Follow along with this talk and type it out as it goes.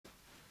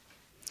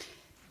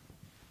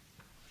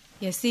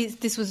Yes,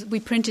 we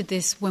printed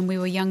this when we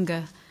were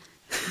younger.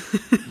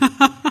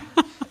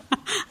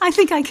 I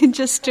think I can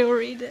just still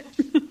read it.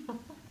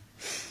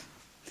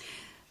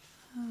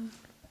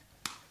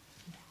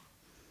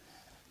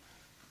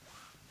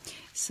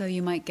 So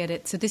you might get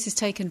it. So this is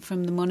taken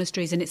from the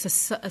monasteries, and it's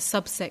a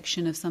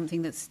subsection of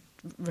something that's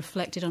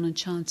reflected on and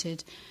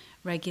chanted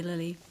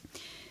regularly.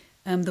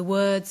 The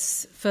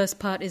words, first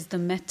part is the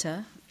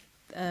Metta,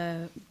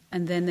 and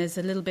then there's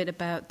a little bit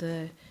about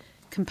the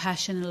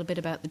compassion, a little bit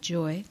about the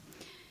joy.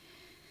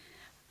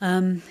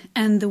 And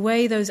the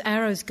way those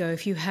arrows go,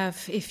 if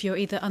you're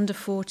either under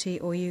 40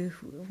 or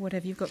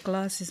you've got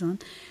glasses on,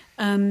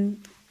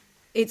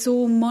 it's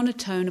all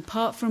monotone,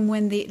 apart from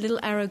when the little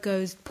arrow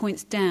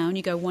points down,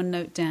 you go one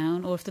note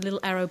down, or if the little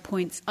arrow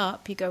points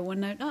up, you go one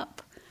note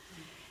up.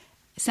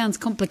 It sounds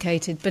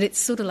complicated, but it's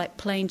sort of like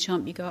plain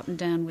chant, you go up and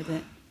down with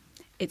it.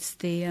 It's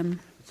the...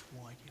 It's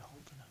why you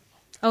hold the note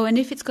longer. Oh, and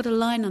if it's got a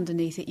line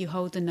underneath it, you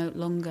hold the note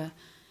longer.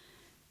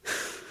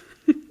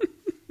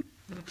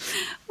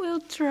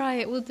 We'll try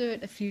it, we'll do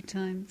it a few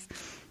times.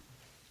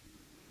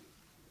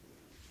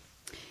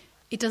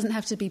 It doesn't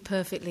have to be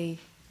perfectly...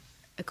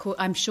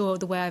 I'm sure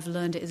the way I've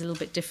learned it is a little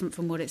bit different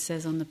from what it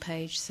says on the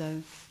page,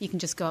 so you can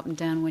just go up and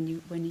down when you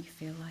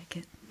feel like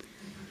it.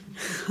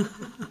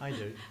 I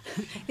do.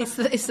 It's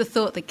the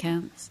thought that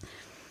counts.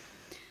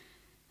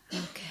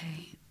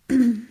 Okay.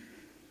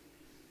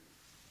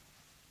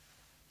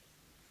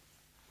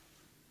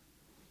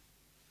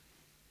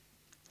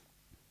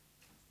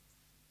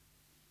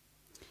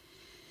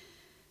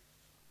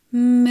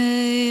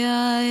 May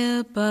I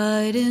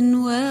abide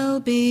in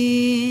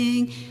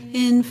well-being,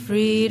 in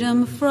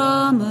freedom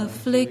from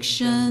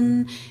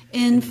affliction,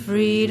 in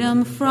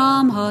freedom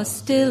from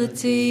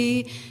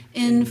hostility,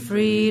 in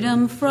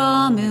freedom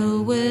from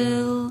ill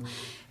will,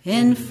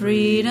 in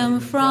freedom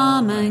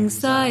from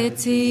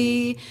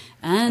anxiety,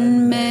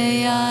 and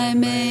may I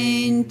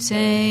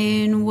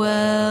maintain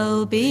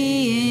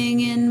well-being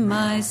in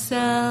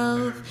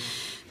myself.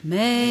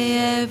 May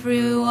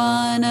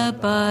everyone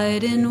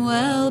abide in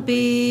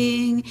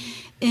well-being,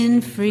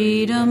 in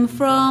freedom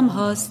from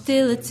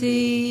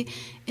hostility,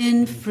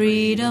 in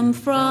freedom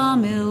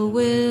from ill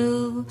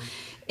will,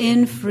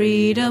 in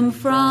freedom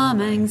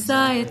from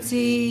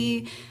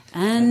anxiety,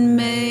 and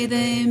may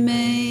they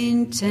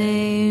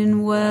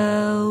maintain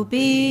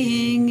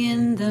well-being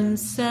in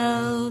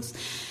themselves.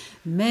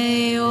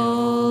 May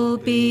all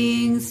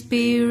beings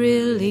be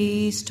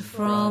released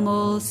from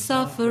all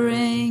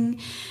suffering,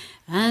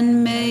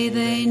 and may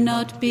they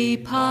not be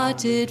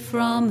parted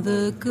from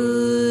the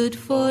good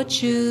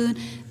fortune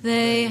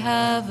they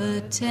have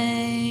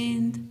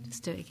attained. Let's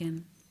do it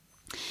again.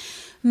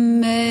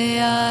 May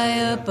I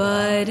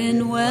abide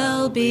in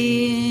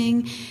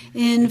well-being,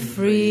 in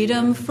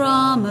freedom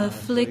from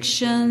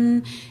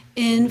affliction,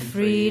 in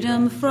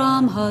freedom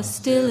from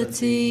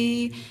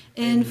hostility,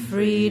 in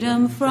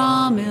freedom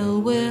from ill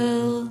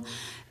will,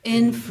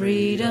 in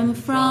freedom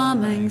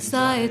from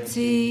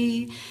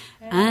anxiety,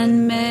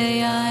 and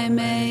may I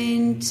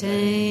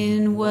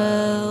maintain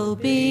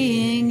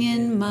well-being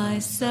in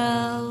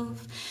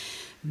myself.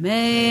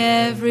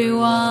 May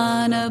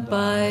everyone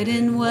abide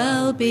in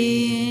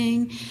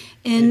well-being,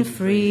 in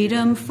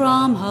freedom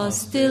from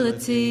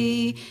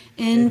hostility,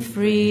 in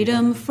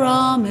freedom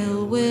from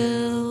ill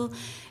will,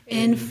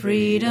 in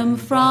freedom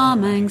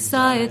from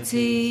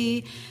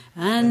anxiety,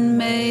 and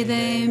may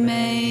they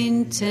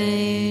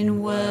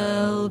maintain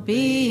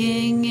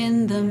well-being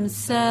in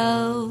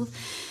themselves.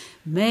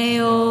 May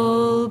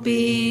all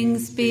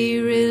beings be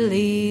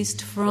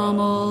released from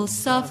all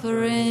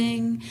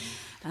suffering,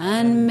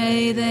 and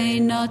may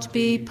they not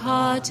be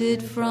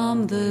parted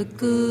from the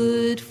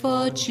good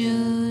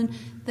fortune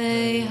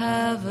they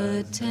have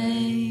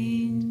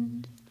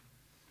attained.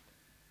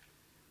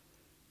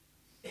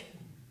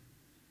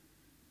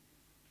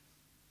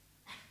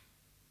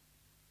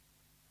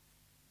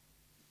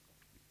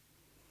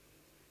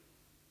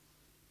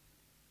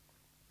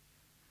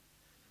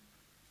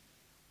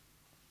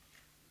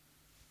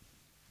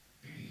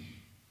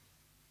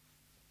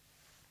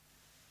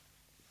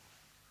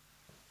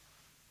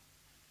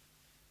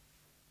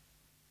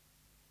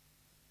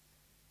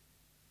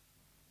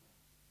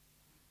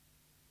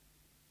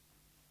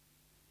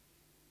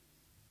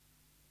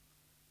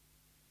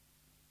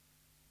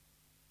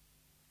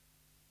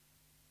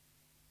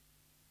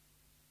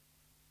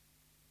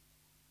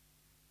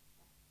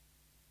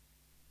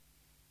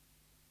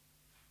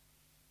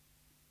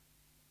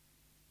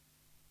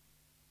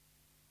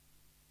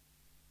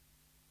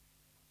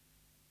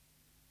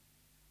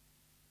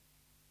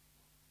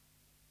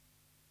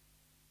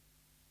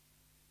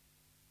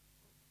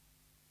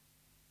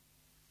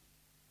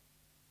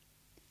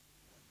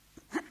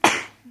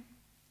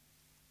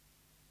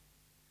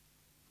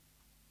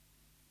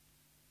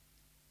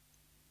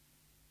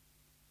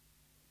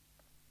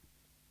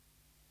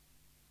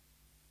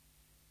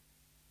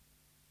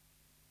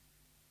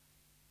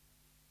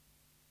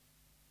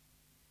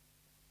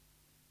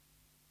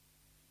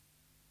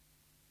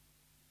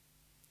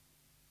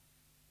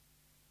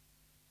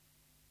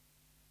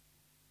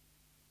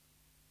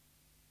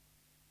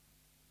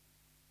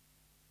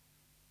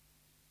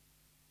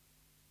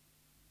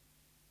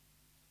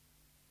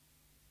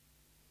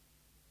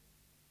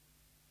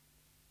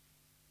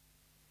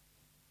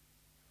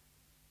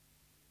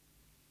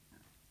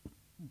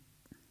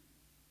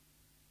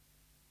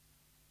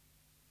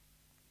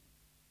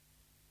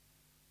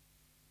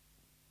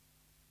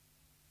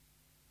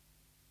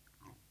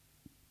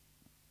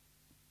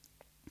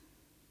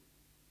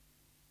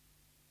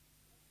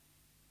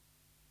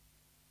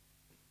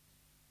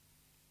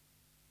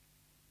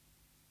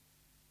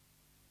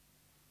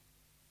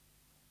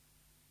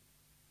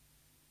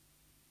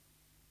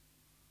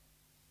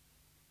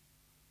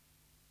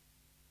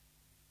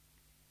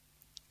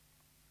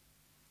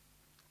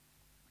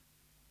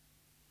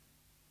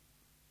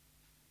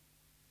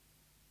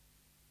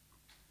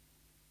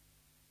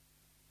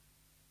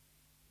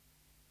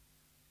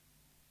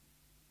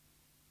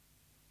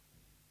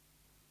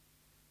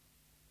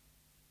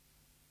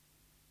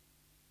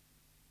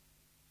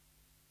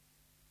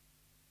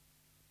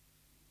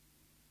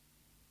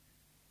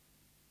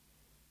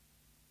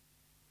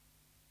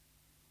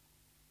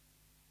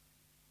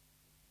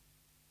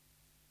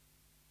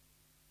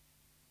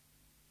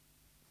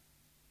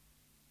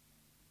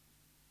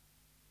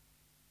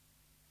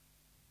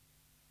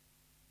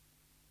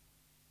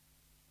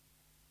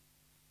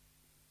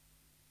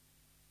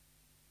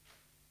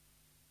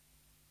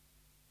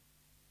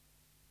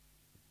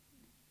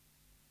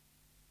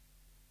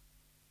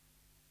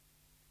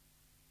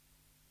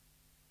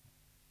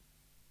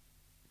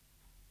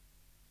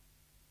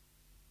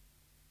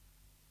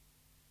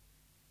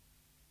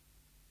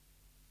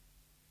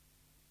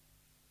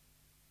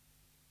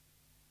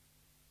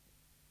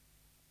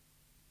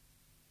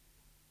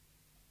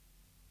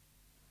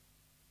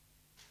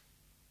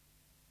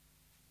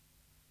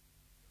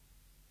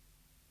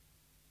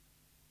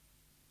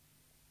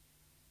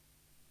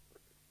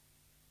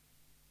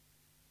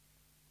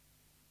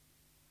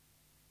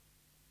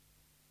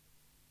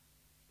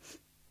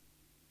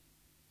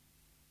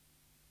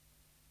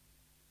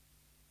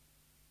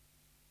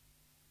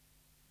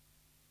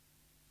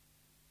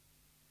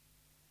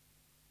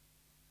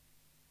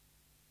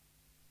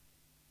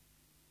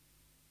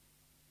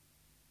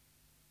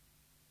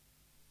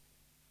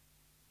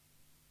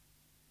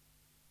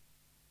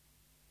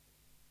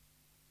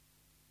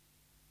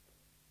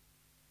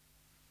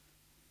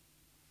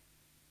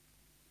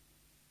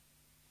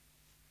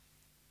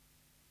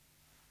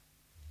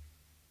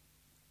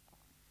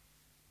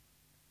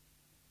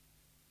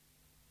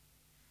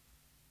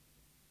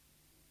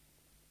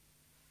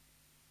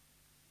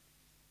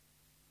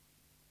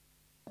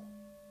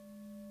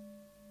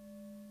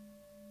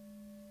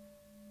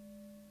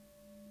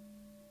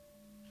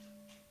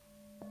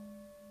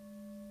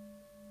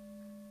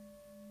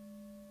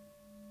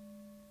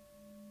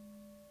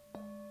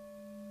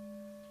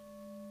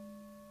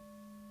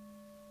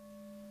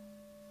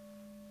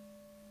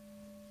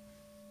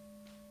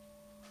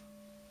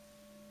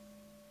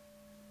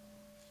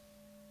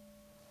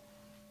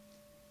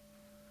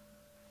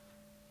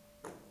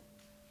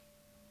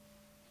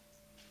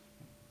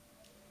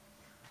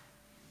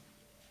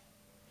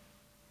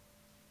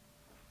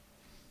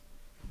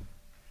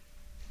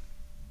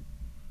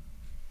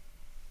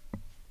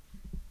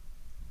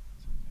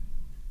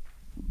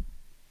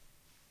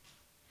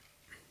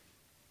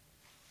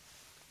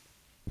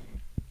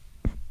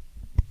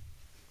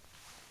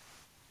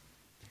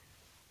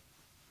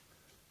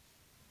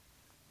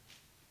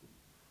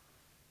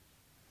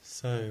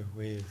 So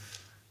we've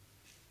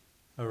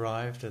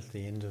arrived at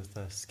the end of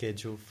the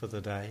schedule for the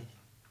day,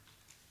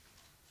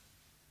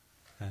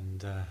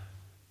 and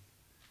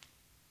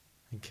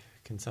it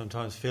can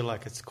sometimes feel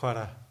like it's quite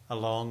a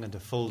long and a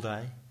full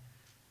day.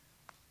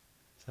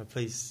 So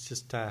please,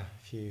 just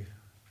if you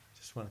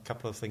just want a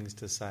couple of things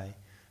to say,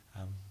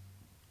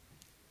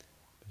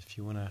 if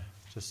you want to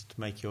just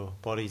make your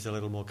bodies a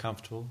little more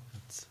comfortable,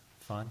 that's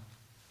fine.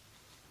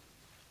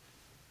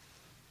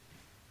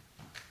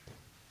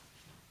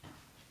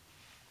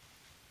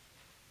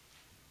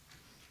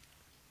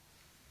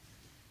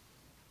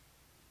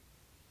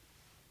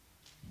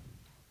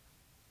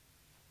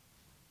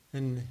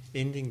 And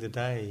ending the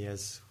day,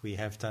 as we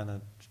have done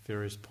at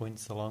various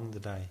points along the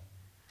day,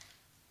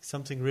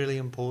 something really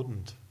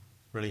important,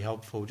 really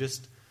helpful,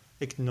 just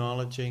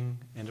acknowledging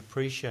and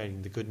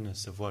appreciating the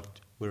goodness of what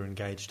we're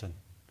engaged in.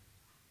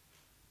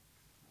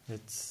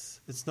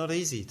 It's not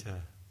easy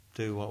to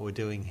do what we're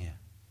doing here,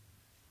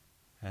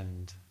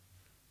 and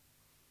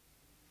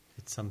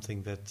it's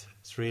something that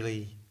is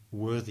really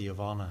worthy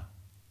of honour.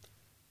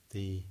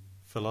 The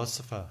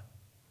philosopher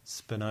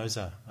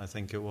Spinoza, I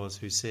think it was,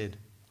 who said,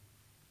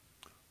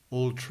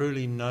 "All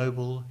truly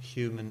noble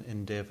human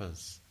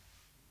endeavours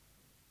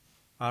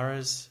are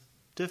as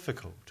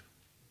difficult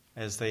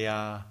as they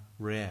are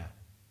rare."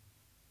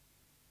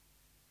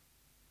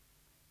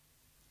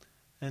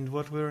 And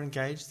what we're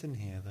engaged in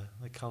here,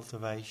 the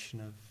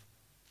cultivation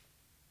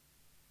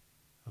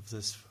of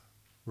this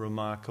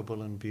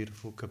remarkable and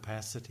beautiful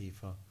capacity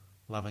for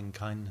loving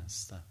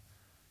kindness, the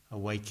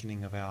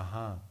awakening of our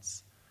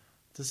hearts,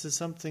 this is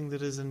something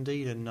that is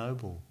indeed a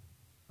noble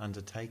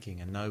undertaking,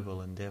 a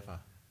noble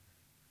endeavour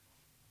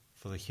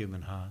for the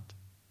human heart.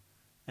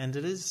 And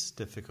it is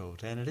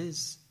difficult, and it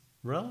is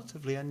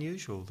relatively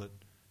unusual that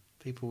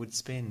people would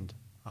spend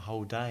a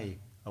whole day,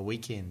 a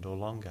weekend or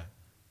longer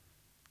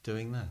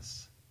doing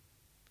this,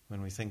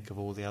 when we think of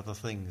all the other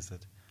things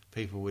that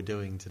people were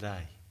doing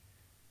today.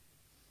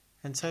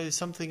 And so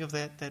something of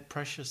that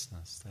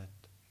preciousness, that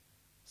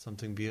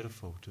something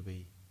beautiful to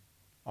be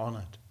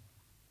honoured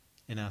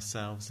in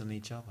ourselves and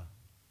each other.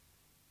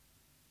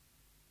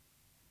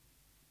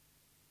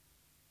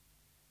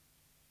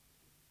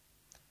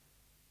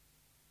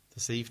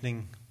 This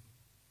evening,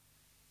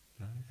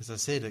 as I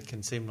said, it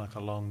can seem like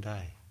a long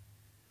day,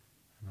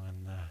 and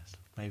I'm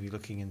maybe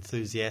looking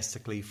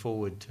enthusiastically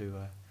forward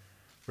to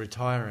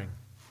retiring.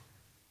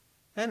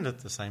 And at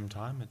the same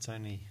time, it's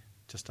only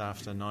just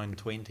after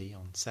 9:20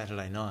 on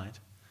Saturday night.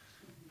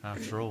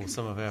 After all,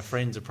 some of our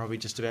friends are probably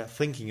just about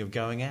thinking of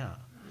going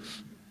out.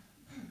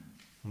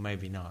 Or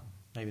maybe not.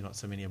 Maybe not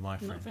so many of my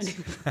friends.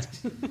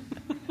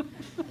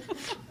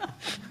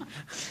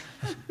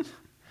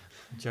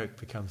 The joke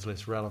becomes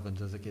less relevant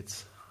as it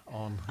gets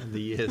on in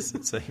the years,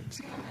 it seems.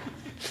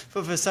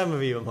 But for some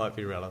of you it might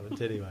be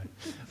relevant anyway.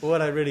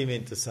 What I really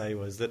meant to say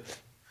was that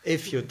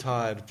if you're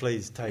tired,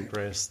 please take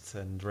rest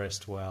and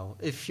rest well.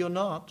 If you're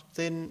not,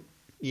 then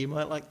you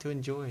might like to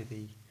enjoy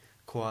the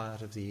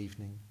quiet of the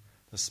evening,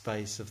 the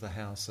space of the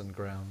house and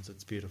grounds.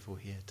 It's beautiful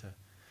here to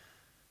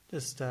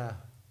just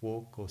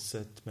walk or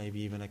sit, maybe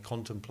even a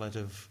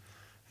contemplative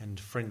and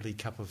friendly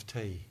cup of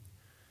tea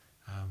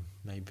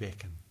may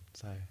beckon.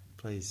 So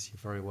please, you're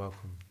very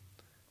welcome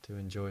to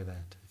enjoy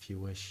that if you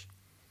wish.